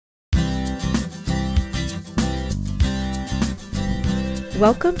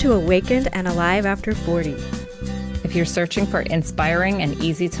Welcome to Awakened and Alive After 40. If you're searching for inspiring and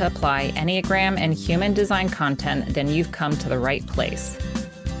easy to apply Enneagram and human design content, then you've come to the right place.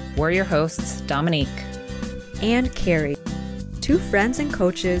 We're your hosts, Dominique and Carrie, two friends and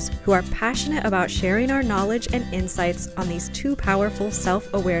coaches who are passionate about sharing our knowledge and insights on these two powerful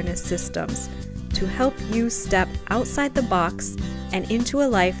self-awareness systems to help you step outside the box and into a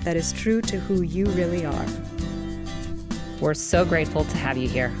life that is true to who you really are. We're so grateful to have you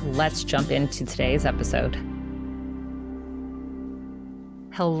here. Let's jump into today's episode.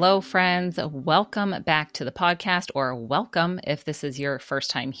 Hello, friends. Welcome back to the podcast, or welcome if this is your first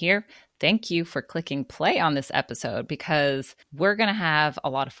time here. Thank you for clicking play on this episode because we're going to have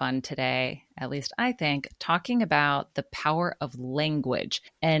a lot of fun today, at least I think, talking about the power of language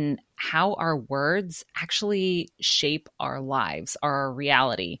and how our words actually shape our lives, our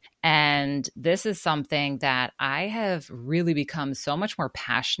reality. And this is something that I have really become so much more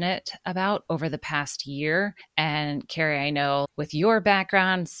passionate about over the past year. And Carrie, I know with your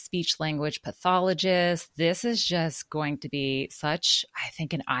background, speech language pathologist, this is just going to be such, I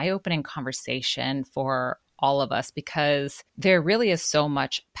think, an eye-opening conversation for all of us because there really is so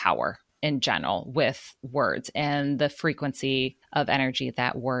much power in general with words and the frequency of energy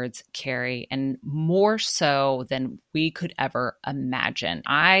that words carry, and more so than we could ever imagine.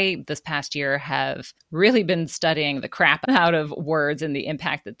 I, this past year, have really been studying the crap out of words and the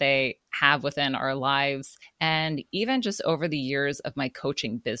impact that they have within our lives. And even just over the years of my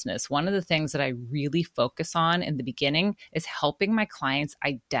coaching business, one of the things that I really focus on in the beginning is helping my clients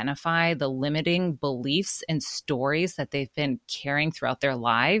identify the limiting beliefs and stories that they've been carrying throughout their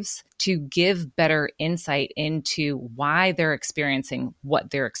lives to give better insight into why they're experiencing what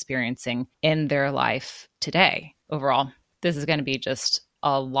they're experiencing in their life today. Overall, this is going to be just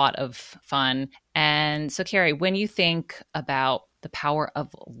a lot of fun. And so, Carrie, when you think about the power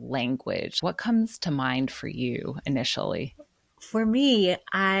of language, what comes to mind for you initially? For me,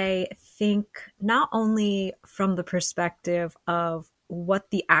 I think not only from the perspective of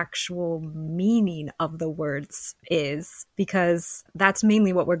what the actual meaning of the words is, because that's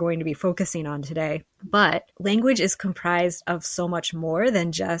mainly what we're going to be focusing on today. But language is comprised of so much more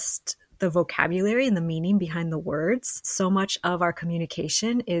than just the vocabulary and the meaning behind the words. So much of our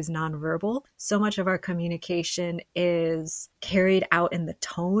communication is nonverbal. So much of our communication is carried out in the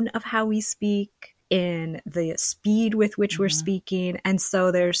tone of how we speak, in the speed with which we're speaking. And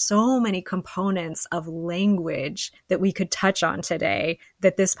so there's so many components of language that we could touch on today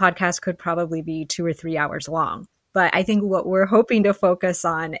that this podcast could probably be 2 or 3 hours long. But I think what we're hoping to focus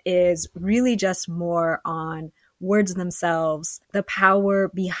on is really just more on words themselves, the power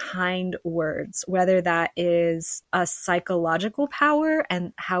behind words, whether that is a psychological power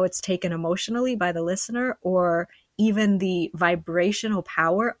and how it's taken emotionally by the listener, or even the vibrational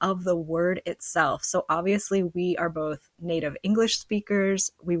power of the word itself. So obviously we are both native English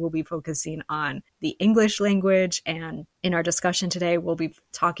speakers. We will be focusing on the English language. And in our discussion today, we'll be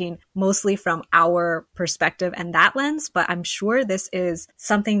talking mostly from our perspective and that lens. But I'm sure this is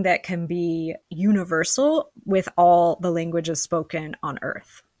something that can be universal with all the languages spoken on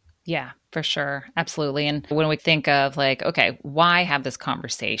Earth. Yeah, for sure. Absolutely. And when we think of like, okay, why have this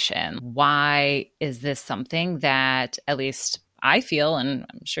conversation? Why is this something that at least I feel, and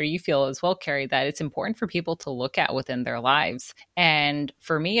I'm sure you feel as well, Carrie, that it's important for people to look at within their lives. And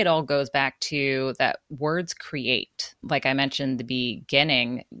for me, it all goes back to that words create. Like I mentioned in the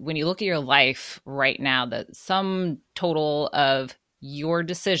beginning, when you look at your life right now, the sum total of your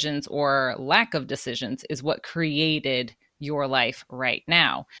decisions or lack of decisions is what created your life right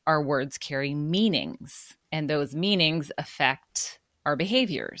now. Our words carry meanings, and those meanings affect our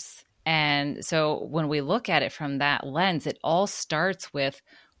behaviors. And so when we look at it from that lens, it all starts with,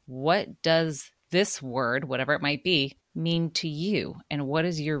 what does this word, whatever it might be, mean to you? And what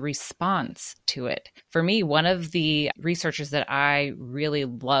is your response to it? For me, one of the researchers that I really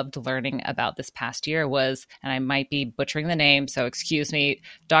loved learning about this past year was, and I might be butchering the name, so excuse me,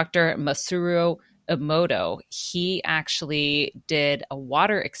 Dr. Masaru Emoto. He actually did a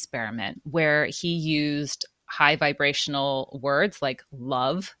water experiment where he used high vibrational words like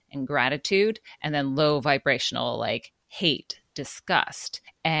love and gratitude, and then low vibrational like hate, disgust.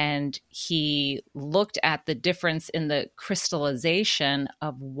 And he looked at the difference in the crystallization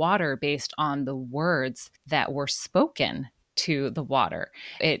of water based on the words that were spoken to the water.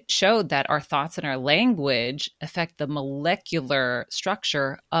 It showed that our thoughts and our language affect the molecular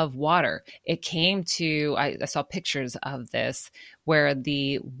structure of water. It came to, I saw pictures of this where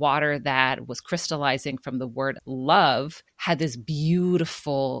the water that was crystallizing from the word love had this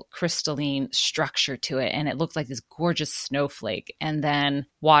beautiful crystalline structure to it. And it looked like this gorgeous snowflake. And then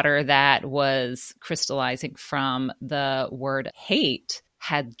water that was crystallizing from the word hate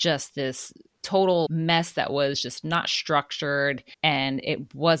had just this total mess that was just not structured, and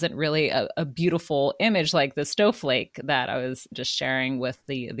it wasn't really a beautiful image like the snowflake that I was just sharing with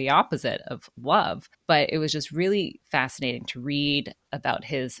the opposite of love. But it was just really fascinating to read about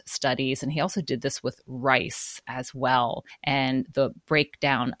his studies. And he also did this with rice as well. And the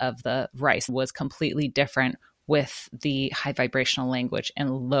breakdown of the rice was completely different with the high vibrational language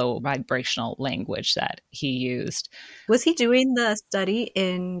and low vibrational language that he used. Was he doing the study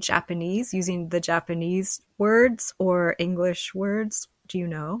in Japanese, using the Japanese words or English words? Do you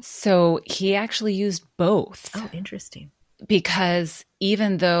know? So he actually used both. Oh, interesting. Because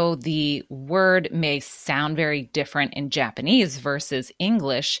even though the word may sound very different in Japanese versus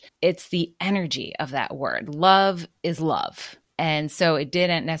English, it's the energy of that word. Love is love. And so it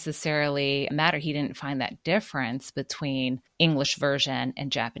didn't necessarily matter. He didn't find that difference between English version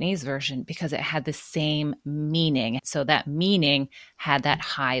and Japanese version because it had the same meaning. So that meaning had that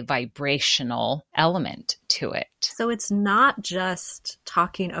high vibrational element to it. So it's not just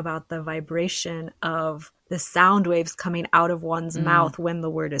talking about the vibration of the sound waves coming out of one's mouth when the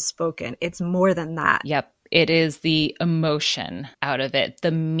word is spoken. It's more than that. Yep. It is the emotion out of it,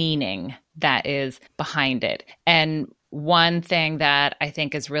 the meaning that is behind it. And one thing that I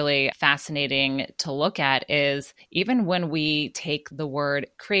think is really fascinating to look at is even when we take the word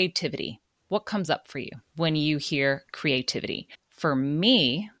creativity, what comes up for you when you hear creativity? For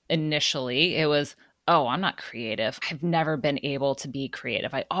me, initially, it was, oh, I'm not creative. I've never been able to be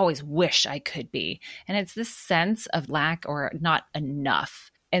creative. I always wish I could be. And it's this sense of lack or not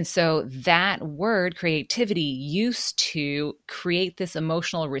enough. And so that word creativity used to create this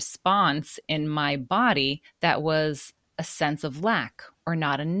emotional response in my body that was a sense of lack or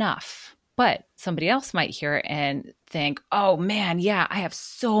not enough. But somebody else might hear it and think, oh man, yeah, I have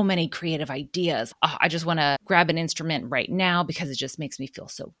so many creative ideas. Oh, I just want to grab an instrument right now because it just makes me feel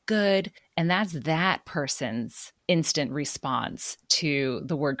so good. And that's that person's instant response to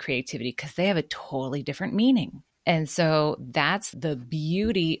the word creativity because they have a totally different meaning. And so that's the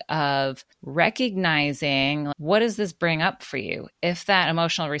beauty of recognizing what does this bring up for you? If that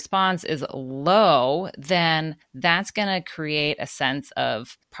emotional response is low, then that's going to create a sense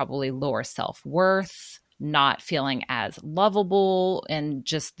of probably lower self-worth, not feeling as lovable, and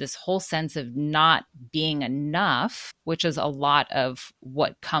just this whole sense of not being enough, which is a lot of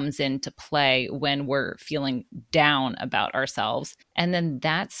what comes into play when we're feeling down about ourselves. And then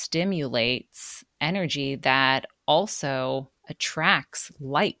that stimulates energy that also attracts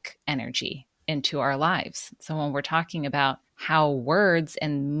like energy into our lives. So when we're talking about how words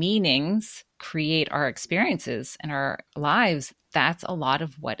and meanings create our experiences in our lives, that's a lot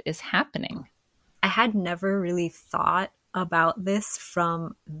of what is happening. I had never really thought about this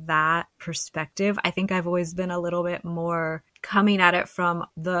from that perspective. I think I've always been a little bit more coming at it from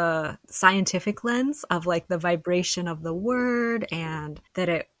the scientific lens of like the vibration of the word and that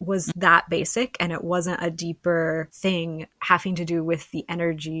it was that basic and it wasn't a deeper thing having to do with the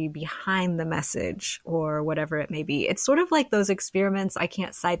energy behind the message or whatever it may be. It's sort of like those experiments, I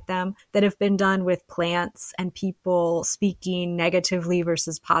can't cite them, that have been done with plants and people speaking negatively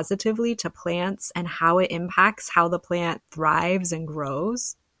versus positively to plants and how it impacts how the plant thrives and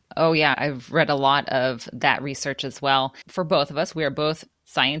grows. Oh, yeah. I've read a lot of that research as well. For both of us, we are both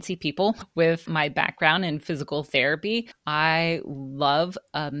sciencey people. With my background in physical therapy, I love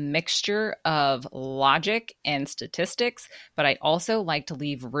a mixture of logic and statistics, but I also like to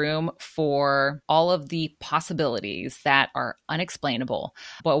leave room for all of the possibilities that are unexplainable.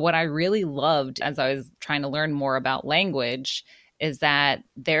 But what I really loved as I was trying to learn more about language is that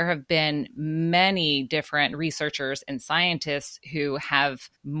there have been many different researchers and scientists who have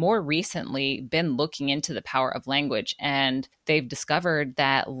more recently been looking into the power of language. And they've discovered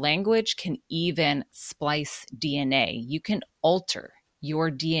that language can even splice DNA. You can alter your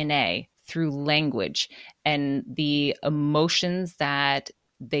DNA through language and the emotions that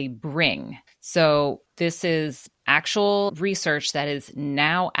they bring. So this is actual research that is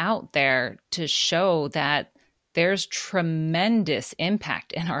now out there to show that there's tremendous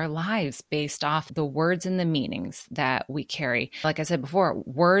impact in our lives based off the words and the meanings that we carry. Like I said before,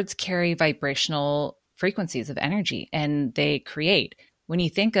 words carry vibrational frequencies of energy and they create. when you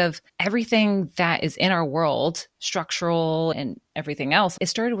think of everything that is in our world, structural and everything else, it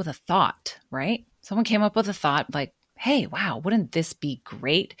started with a thought, right? Someone came up with a thought like, hey, wow, wouldn't this be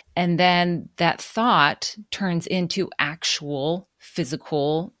great? And then that thought turns into actual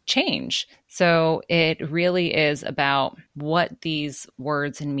physical change. So it really is about what these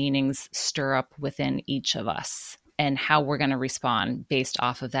words and meanings stir up within each of us and how we're going to respond based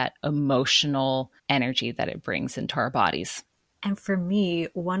off of that emotional energy that it brings into our bodies. And for me,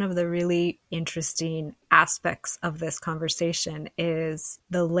 one of the really interesting aspects of this conversation is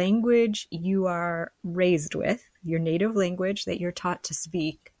the language you are raised with, your native language that you're taught to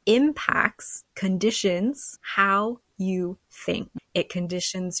speak, impacts, conditions how you think. It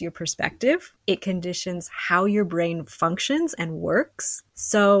conditions your perspective. It conditions how your brain functions and works.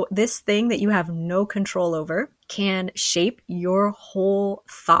 So this thing that you have no control over can shape your whole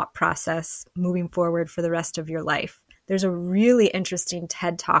thought process moving forward for the rest of your life. There's a really interesting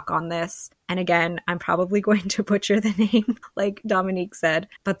TED Talk on this. And again, I'm probably going to butcher the name, like Dominique said,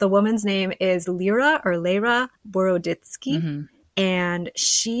 but the woman's name is Lera Boroditsky. Mm-hmm. And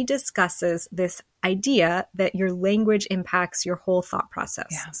she discusses this idea that your language impacts your whole thought process.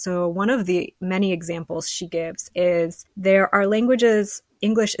 Yeah. So one of the many examples she gives is there are languages,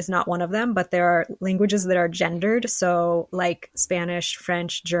 English is not one of them, but there are languages that are gendered. So like Spanish,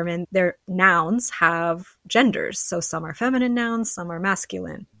 French, German, their nouns have genders. So some are feminine nouns, some are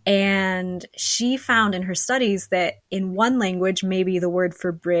masculine. And she found in her studies that in one language, maybe the word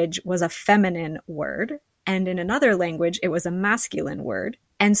for bridge was a feminine word. And in another language, it was a masculine word.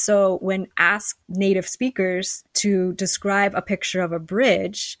 And so when asked native speakers to describe a picture of a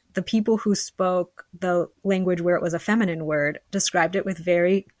bridge, the people who spoke the language where it was a feminine word described it with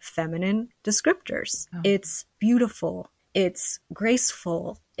very feminine descriptors. Oh. It's beautiful. It's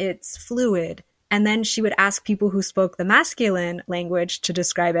graceful. It's fluid. And then she would ask people who spoke the masculine language to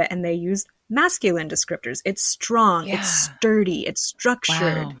describe it, and they used masculine descriptors. It's strong. Yeah. It's sturdy. It's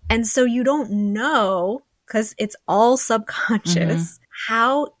structured. Wow. And so you don't know, because it's all subconscious,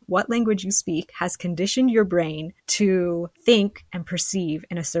 what language you speak has conditioned your brain to think and perceive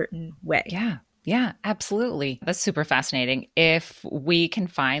in a certain way. Yeah, absolutely. That's super fascinating. If we can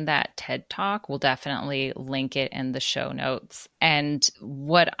find that TED Talk, we'll definitely link it in the show notes. And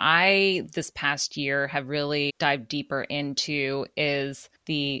what I, this past year, have really dived deeper into is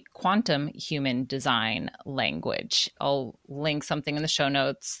the quantum human design language. I'll link something in the show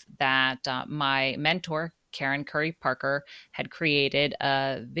notes that my mentor, Karen Curry Parker, had created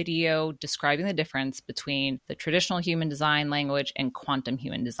a video describing the difference between the traditional human design language and quantum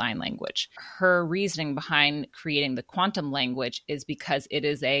human design language. Her reasoning behind creating the quantum language is because it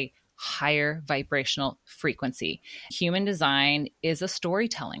is a higher vibrational frequency. Human design is a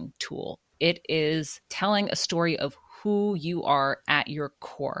storytelling tool. It is telling a story of who you are at your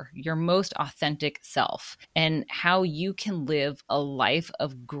core, your most authentic self, and how you can live a life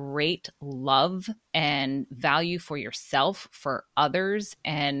of great love and value for yourself, for others,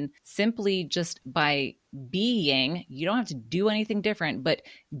 and simply just by being, you don't have to do anything different, but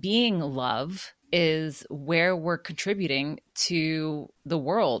being love is where we're contributing to the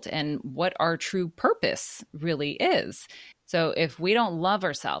world and what our true purpose really is. So if we don't love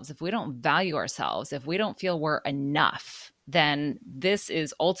ourselves, if we don't value ourselves, if we don't feel we're enough, then this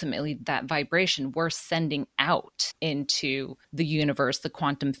is ultimately that vibration we're sending out into the universe, the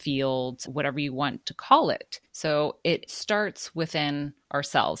quantum field, whatever you want to call it. So it starts within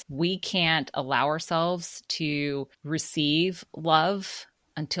ourselves. We can't allow ourselves to receive love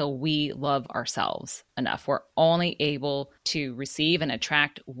until we love ourselves enough. We're only able to receive and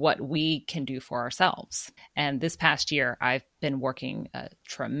attract what we can do for ourselves. And this past year, I've been working a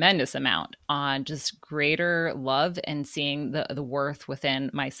tremendous amount on just greater love and seeing the worth within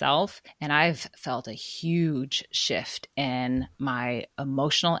myself. And I've felt a huge shift in my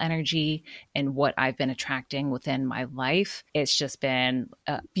emotional energy and what I've been attracting within my life. It's just been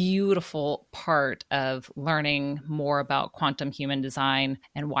a beautiful part of learning more about quantum human design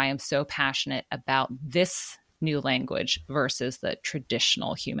and why I'm so passionate about this new language versus the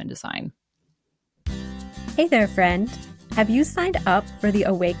traditional human design. Hey there, friend. Have you signed up for the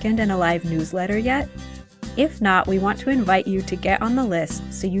Awakened and Alive newsletter yet? If not, we want to invite you to get on the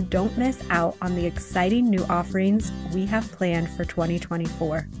list so you don't miss out on the exciting new offerings we have planned for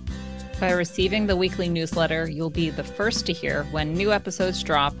 2024. By receiving the weekly newsletter, you'll be the first to hear when new episodes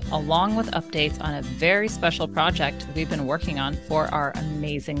drop, along with updates on a very special project we've been working on for our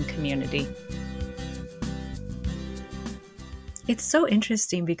amazing community. It's so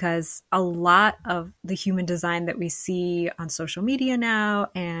interesting because a lot of the human design that we see on social media now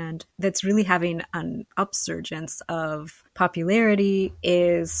and that's really having an upsurgence of popularity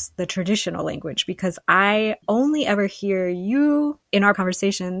is the traditional language, because I only ever hear you in our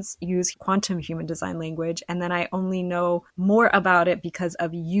conversations use quantum human design language, and then I only know more about it because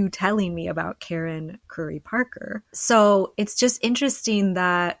of you telling me about Karen Curry Parker. So it's just interesting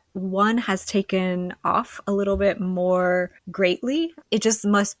that one has taken off a little bit more greatly. It just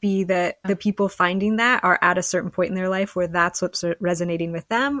must be that the people finding that are at a certain point in their life where that's what's resonating with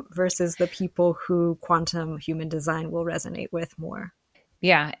them versus the people who quantum human design will resonate with more.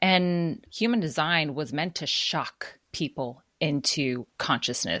 Yeah. And human design was meant to shock people into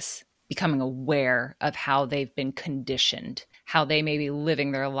consciousness, becoming aware of how they've been conditioned, how they may be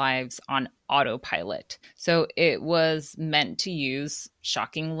living their lives on autopilot. So it was meant to use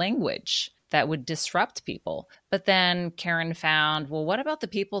shocking language that would disrupt people. But then Karen found, well, what about the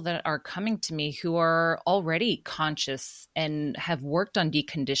people that are coming to me who are already conscious and have worked on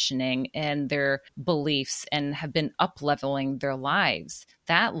deconditioning and their beliefs and have been up-leveling their lives?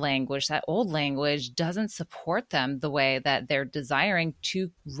 That language, that old language, doesn't support them the way that they're desiring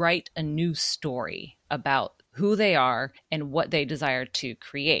to write a new story about who they are and what they desire to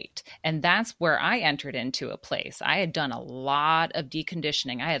create. And that's where I entered into a place. I had done a lot of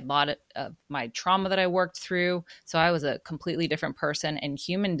deconditioning. I had a lot of my trauma that I worked through. So I was a completely different person. And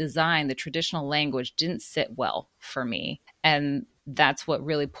human design, the traditional language, didn't sit well for me. And that's what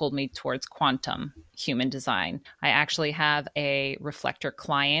really pulled me towards quantum human design. I actually have a reflector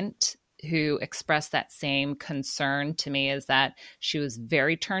client who expressed that same concern to me, is that she was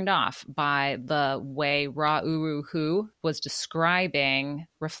very turned off by the way Ra Uru Hu was describing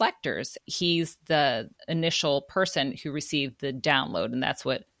reflectors. He's the initial person who received the download, and that's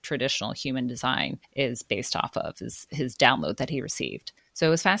what traditional human design is based off of, is his download that he received. So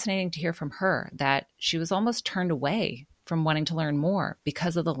it was fascinating to hear from her that she was almost turned away from wanting to learn more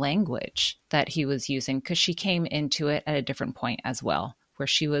because of the language that he was using, because she came into it at a different point as well, where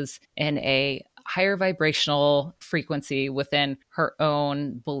she was in a higher vibrational frequency within her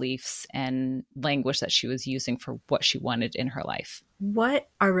own beliefs and language that she was using for what she wanted in her life. What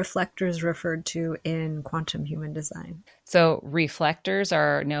are reflectors referred to in quantum human design? So reflectors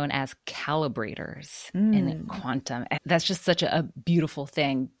are known as calibrators in quantum. That's just such a beautiful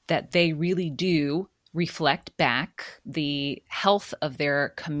thing that they really do reflect back the health of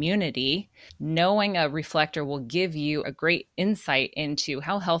their community. Knowing a reflector will give you a great insight into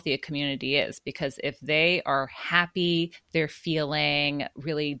how healthy a community is, because if they are happy, they're feeling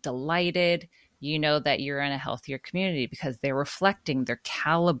really delighted, you know that you're in a healthier community because they're reflecting, they're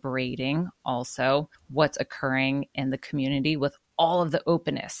calibrating also what's occurring in the community with all of the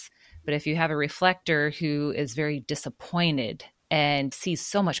openness. But if you have a reflector who is very disappointed and sees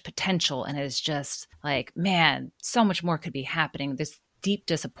so much potential and is just like, man, so much more could be happening, this deep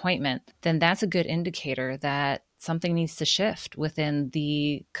disappointment, then that's a good indicator that something needs to shift within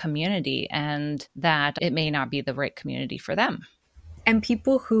the community and that it may not be the right community for them. And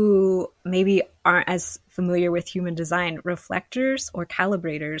people who maybe aren't as familiar with human design, reflectors or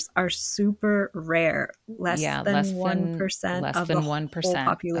calibrators are super rare. Less than 1% of the whole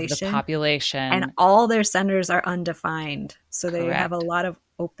population. And all their centers are undefined. So they have a lot of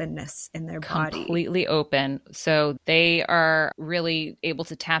openness in their body. Completely open. So they are really able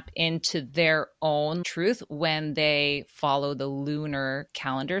to tap into their own truth when they follow the lunar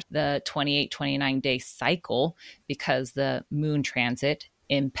calendar, the 28-29 day cycle, because the moon transit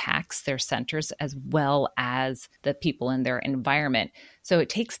impacts their centers as well as the people in their environment. So it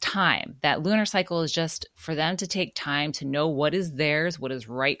takes time. That lunar cycle is just for them to take time to know what is theirs, what is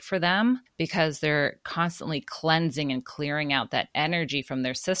right for them, because they're constantly cleansing and clearing out that energy from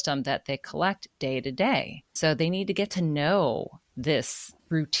their system that they collect day to day. So they need to get to know this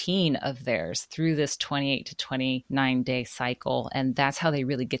routine of theirs through this 28 to 29 day cycle. And that's how they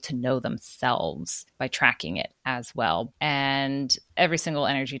really get to know themselves, by tracking it as well. And every single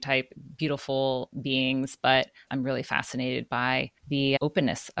energy type, beautiful beings, but I'm really fascinated by the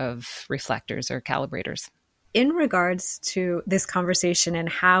openness of reflectors or calibrators. In regards to this conversation and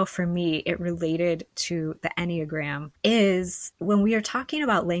how, for me, it related to the Enneagram, is when we are talking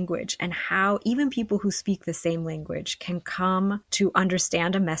about language and how even people who speak the same language can come to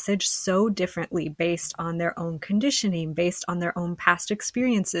understand a message so differently based on their own conditioning, based on their own past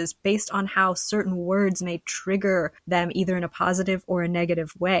experiences, based on how certain words may trigger them either in a positive or a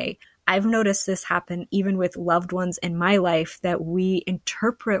negative way. I've noticed this happen even with loved ones in my life, that we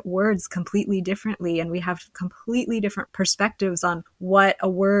interpret words completely differently and we have completely different perspectives on what a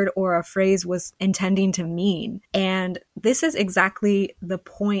word or a phrase was intending to mean. And this is exactly the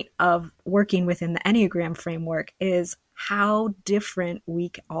point of working within the Enneagram framework, is how different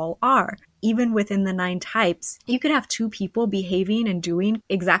we all are. Even within the 9 types, you could have 2 people behaving and doing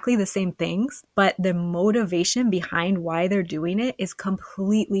exactly the same things, but the motivation behind why they're doing it is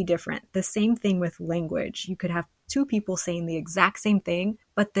completely different. The same thing with language. You could have 2 people saying the exact same thing,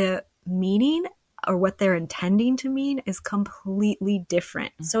 but the meaning or what they're intending to mean is completely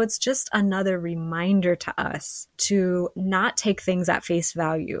different. So it's just another reminder to us to not take things at face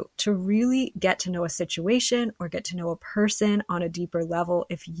value, to really get to know a situation or get to know a person on a deeper level.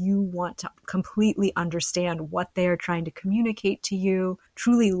 If you want to completely understand what they are trying to communicate to you,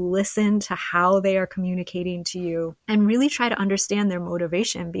 truly listen to how they are communicating to you, and really try to understand their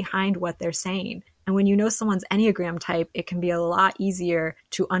motivation behind what they're saying. And when you know someone's Enneagram type, it can be a lot easier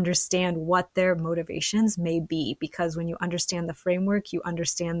to understand what their motivations may be, because when you understand the framework, you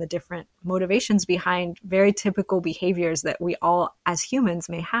understand the different motivations behind very typical behaviors that we all as humans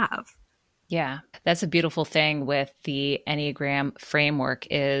may have. Yeah, that's a beautiful thing with the Enneagram framework,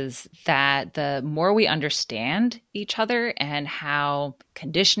 is that the more we understand each other and how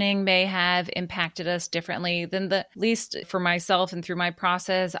conditioning may have impacted us differently, than the least for myself and through my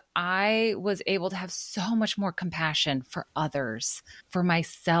process, I was able to have so much more compassion for others, for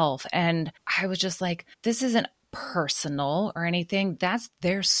myself. And I was just like, this isn't personal or anything. That's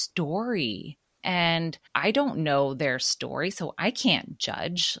their story. And I don't know their story, so I can't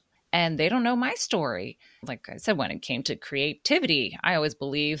judge. And they don't know my story. Like I said, when it came to creativity, I always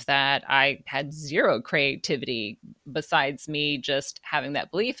believed that I had zero creativity besides me just having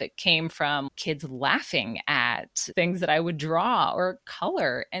that belief. It came from kids laughing at things that I would draw or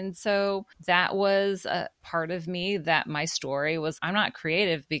color. And so that was a part of me, that my story was, I'm not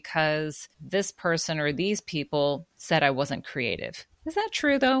creative because this person or these people said I wasn't creative. Is that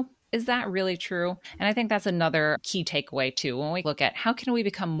true though? Is that really true? And I think that's another key takeaway too, when we look at how can we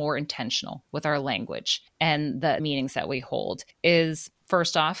become more intentional with our language and the meanings that we hold, is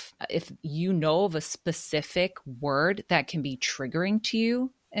first off, if you know of a specific word that can be triggering to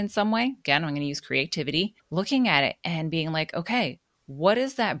you in some way, again, I'm going to use creativity, looking at it and being like, okay, what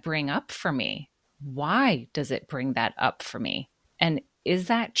does that bring up for me? Why does it bring that up for me? And is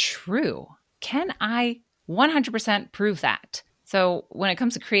that true? Can I 100% prove that? So when it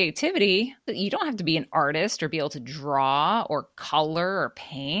comes to creativity, you don't have to be an artist or be able to draw or color or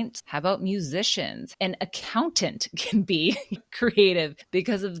paint. How about musicians? An accountant can be creative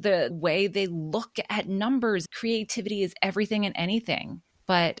because of the way they look at numbers. Creativity is everything and anything.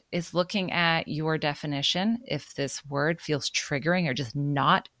 But it's looking at your definition, if this word feels triggering or just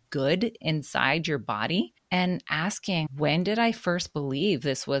not good inside your body, and asking, when did I first believe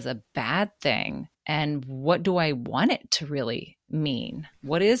this was a bad thing? And what do I want it to really mean?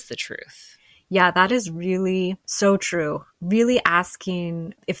 What is the truth? Yeah, that is really so true. Really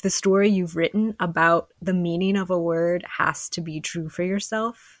asking if the story you've written about the meaning of a word has to be true for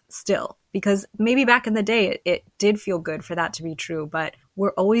yourself still. Because maybe back in the day, it did feel good for that to be true, but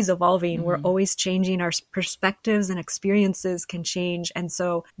we're always evolving. Mm-hmm. We're always changing. Our perspectives and experiences can change. And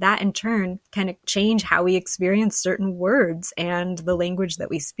so that in turn can change how we experience certain words and the language that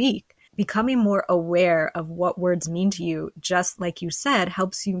we speak. Becoming more aware of what words mean to you, just like you said,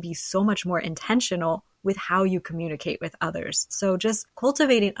 helps you be so much more intentional with how you communicate with others. So just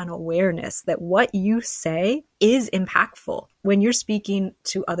cultivating an awareness that what you say is impactful when you're speaking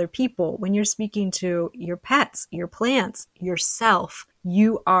to other people, when you're speaking to your pets, your plants, yourself.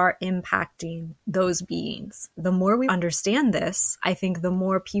 You are impacting those beings. The more we understand this, I think the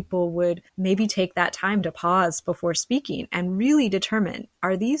more people would maybe take that time to pause before speaking and really determine,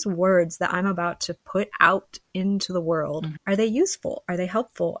 are these words that I'm about to put out into the world, are they useful? Are they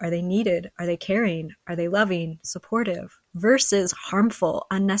helpful? Are they needed? Are they caring? Are they loving, supportive? Versus harmful,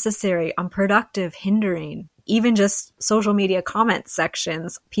 unnecessary, unproductive, hindering. Even just social media comment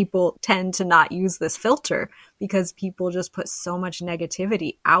sections, people tend to not use this filter because people just put so much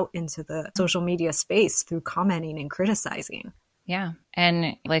negativity out into the social media space through commenting and criticizing. Yeah.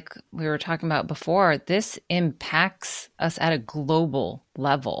 And like we were talking about before, this impacts us at a global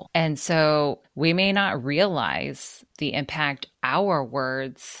level. And so we may not realize the impact our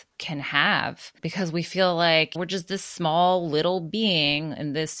words can have because we feel like we're just this small little being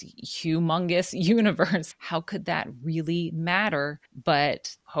in this humongous universe. How could that really matter?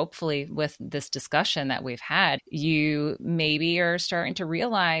 But hopefully with this discussion that we've had, you maybe are starting to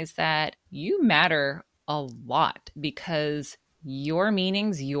realize that you matter a lot because your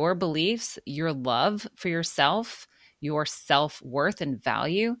meanings, your beliefs, your love for yourself, your self-worth and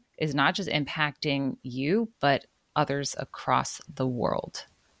value is not just impacting you, but others across the world.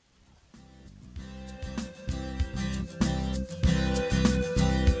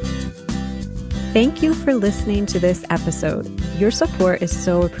 Thank you for listening to this episode. Your support is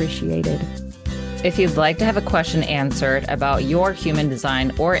so appreciated. If you'd like to have a question answered about your human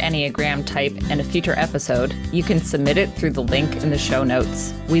design or Enneagram type in a future episode, you can submit it through the link in the show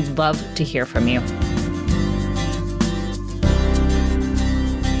notes. We'd love to hear from you.